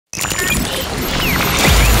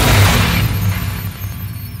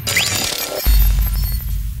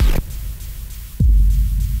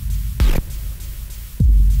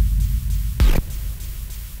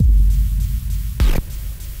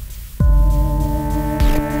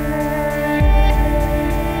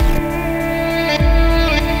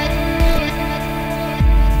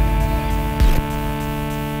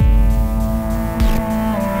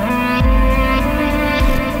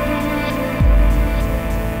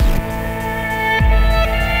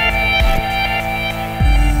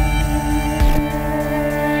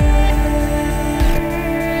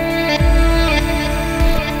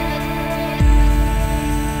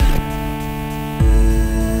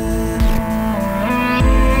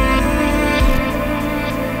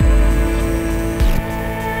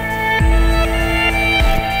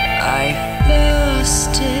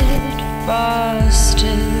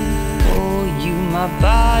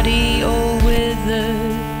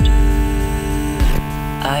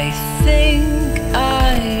I think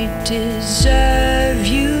I deserve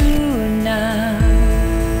you now.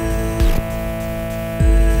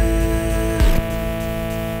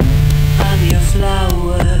 I'm your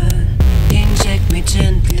flower, inject me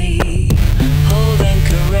gently, hold and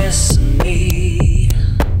caress me.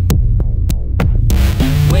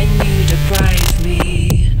 When you deprive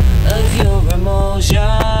me of your emotion,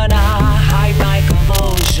 I hide my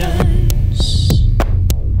convulsions.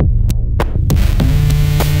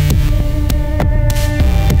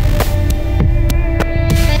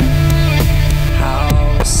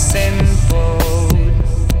 How simple,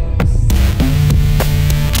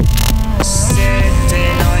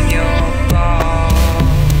 sitting on your balls.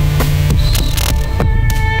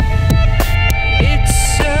 It's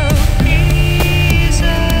so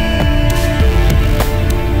easy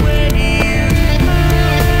when you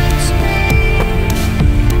hurt me.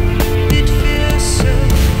 It feels so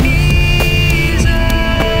easy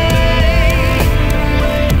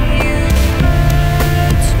when you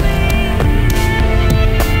hurt me.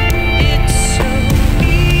 It's so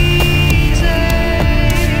easy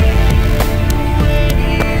when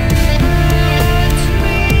you hurt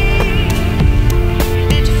me.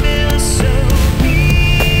 It feels so easy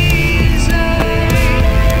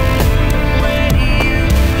when you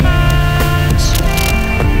hurt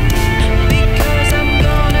me, because I'm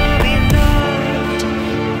gonna be loved.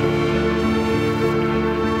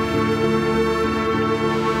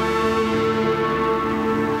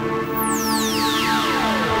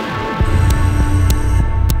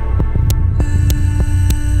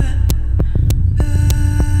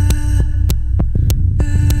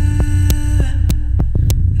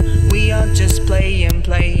 We are just playing.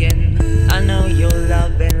 I know you're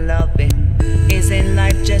loving. Isn't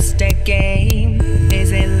life just a game?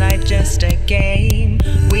 Isn't life just a game?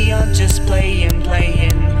 We are just